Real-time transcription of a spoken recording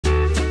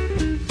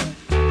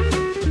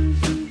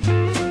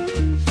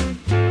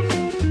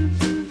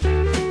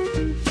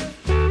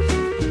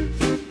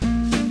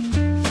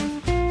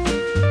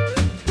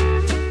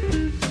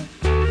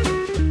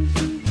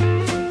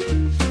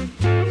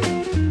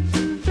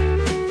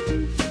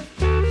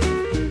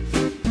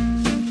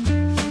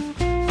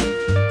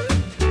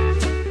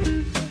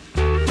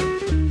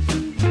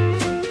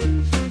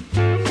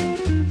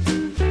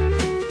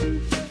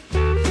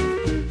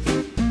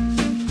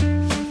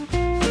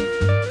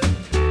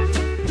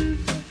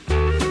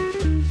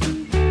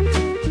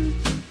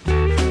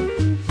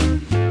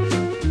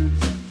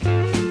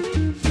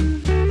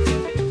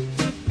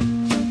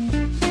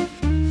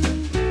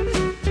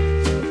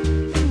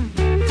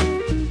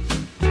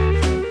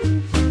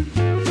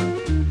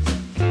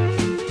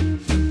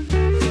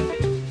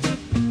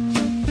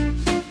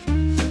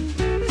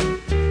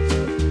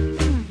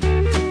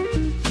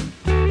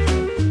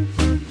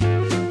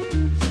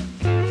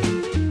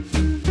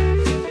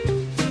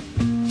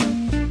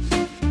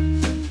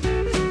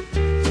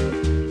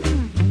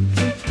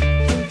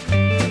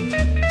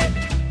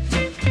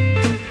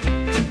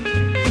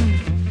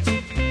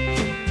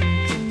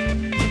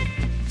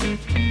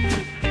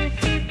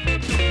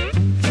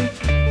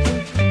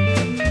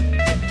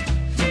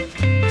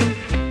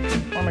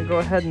go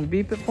ahead and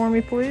beep it for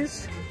me,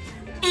 please?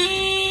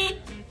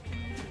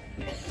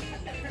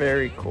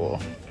 Very cool.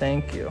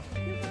 Thank you.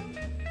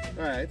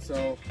 All right,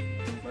 so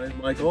my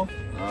name's Michael.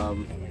 I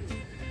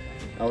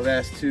was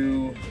asked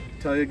to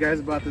tell you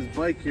guys about this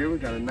bike here. We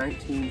got a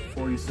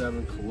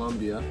 1947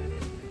 Columbia.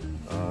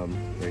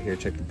 Right here,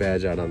 check the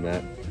badge out on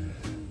that.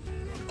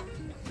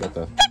 Got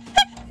the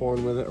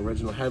horn with it,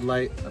 original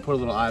headlight. I put a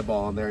little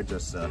eyeball on there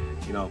just to,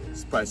 you know,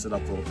 spice it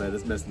up a little bit.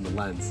 It's missing the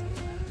lens.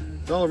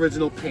 It's all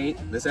original paint.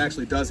 This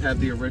actually does have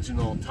the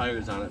original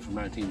tires on it from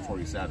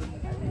 1947.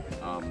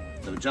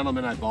 The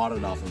gentleman I bought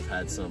it off of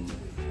had some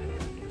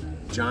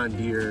John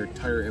Deere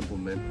tire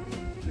implement.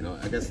 You know,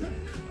 I guess it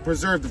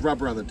preserved the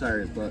rubber on the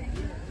tires, but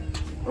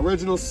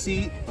original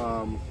seat,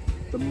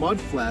 the mud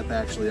flap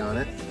actually on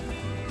it.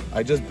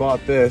 I just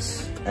bought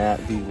this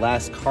at the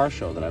last car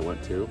show that I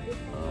went to.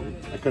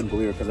 I couldn't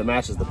believe it because it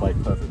matches the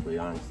bike perfectly,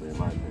 honestly, in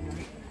my opinion.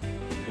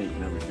 Paint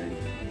and everything.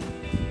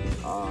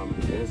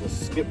 There's a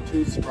skip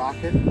tooth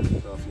sprocket.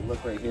 So if you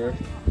look right here,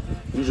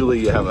 usually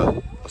you have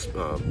a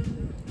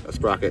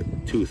sprocket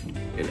tooth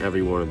in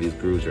every one of these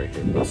grooves right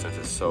here. But since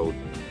it's so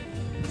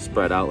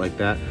spread out like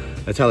that,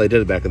 that's how they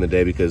did it back in the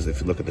day, because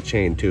if you look at the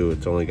chain too,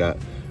 it's only got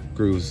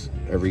grooves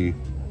every,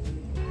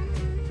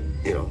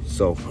 you know,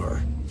 so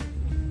far.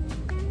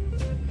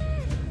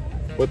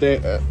 What they,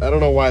 I don't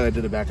know why they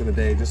did it back in the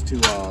day, just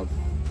to,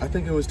 I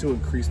think it was to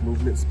increase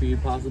movement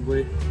speed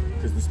possibly,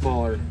 because the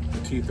smaller the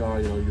teeth are,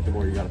 you know, the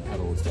more you gotta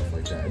pedal and stuff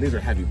like that. And these are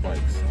heavy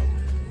bikes, so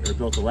they're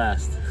built to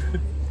last.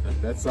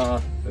 That's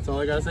all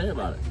I gotta say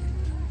about it.